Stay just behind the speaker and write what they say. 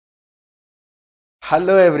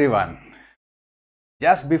Hello everyone.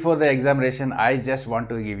 Just before the examination, I just want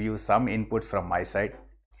to give you some inputs from my side.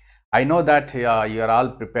 I know that you are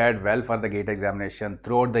all prepared well for the GATE examination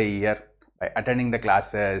throughout the year by attending the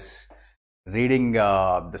classes, reading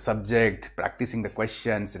the subject, practicing the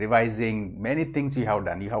questions, revising many things you have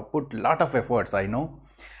done. You have put a lot of efforts, I know.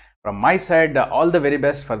 From my side, all the very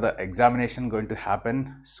best for the examination going to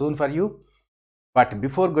happen soon for you. But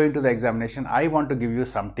before going to the examination, I want to give you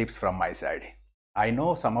some tips from my side. I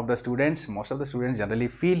know some of the students, most of the students generally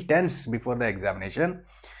feel tense before the examination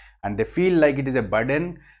and they feel like it is a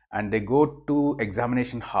burden and they go to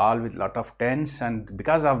examination hall with lot of tense, and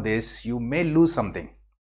because of this you may lose something.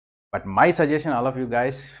 But my suggestion all of you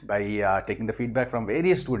guys, by taking the feedback from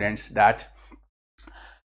various students, that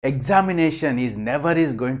examination is never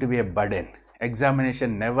going to be a burden.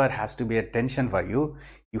 Examination never has to be a tension for you.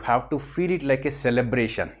 You have to feel it like a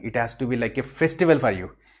celebration. It has to be like a festival for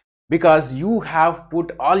you, because you have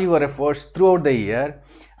put all your efforts throughout the year,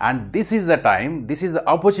 and this is the time, this is the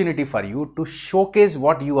opportunity for you to showcase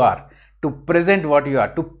what you are, to present what you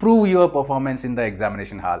are, to prove your performance in the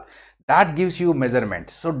examination hall. That gives you measurement.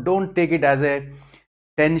 So don't take it as a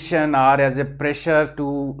tension or as a pressure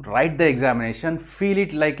to write the examination. Feel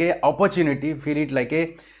it like a opportunity, feel it like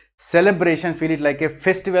a celebration, feel it like a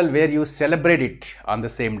festival where you celebrate it on the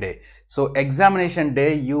same day. So examination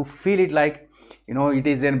day, you feel it like, it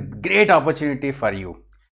is a great opportunity for you.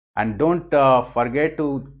 And don't forget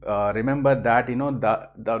to remember that,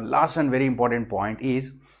 the last and very important point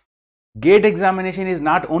is, GATE examination is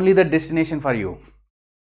not only the destination for you.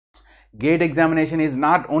 GATE examination is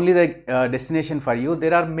not only the destination for you.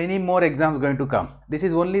 There are many more exams going to come. This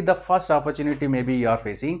is only the first opportunity maybe you are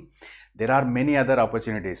facing. There are many other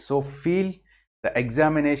opportunities. So feel the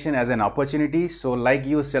examination as an opportunity. So like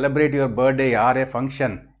you celebrate your birthday or a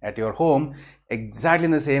function at your home, exactly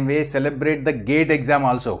in the same way, celebrate the GATE exam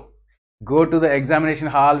also. Go to the examination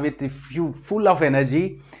hall with you full of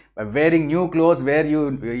energy, by wearing new clothes, wear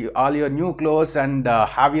all your new clothes, and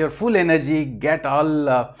have your full energy, get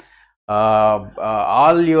all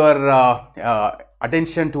your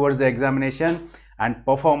attention towards the examination and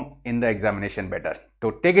perform in the examination better. So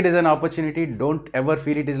take it as an opportunity. Don't ever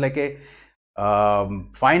feel it is like a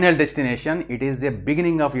final destination. It is the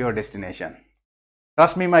beginning of your destination.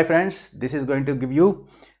 Trust me, my friends, this is going to give you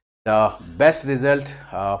the best result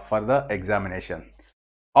for the examination.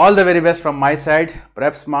 All the very best from my side.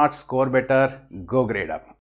 Prep smart, score better, go grade up.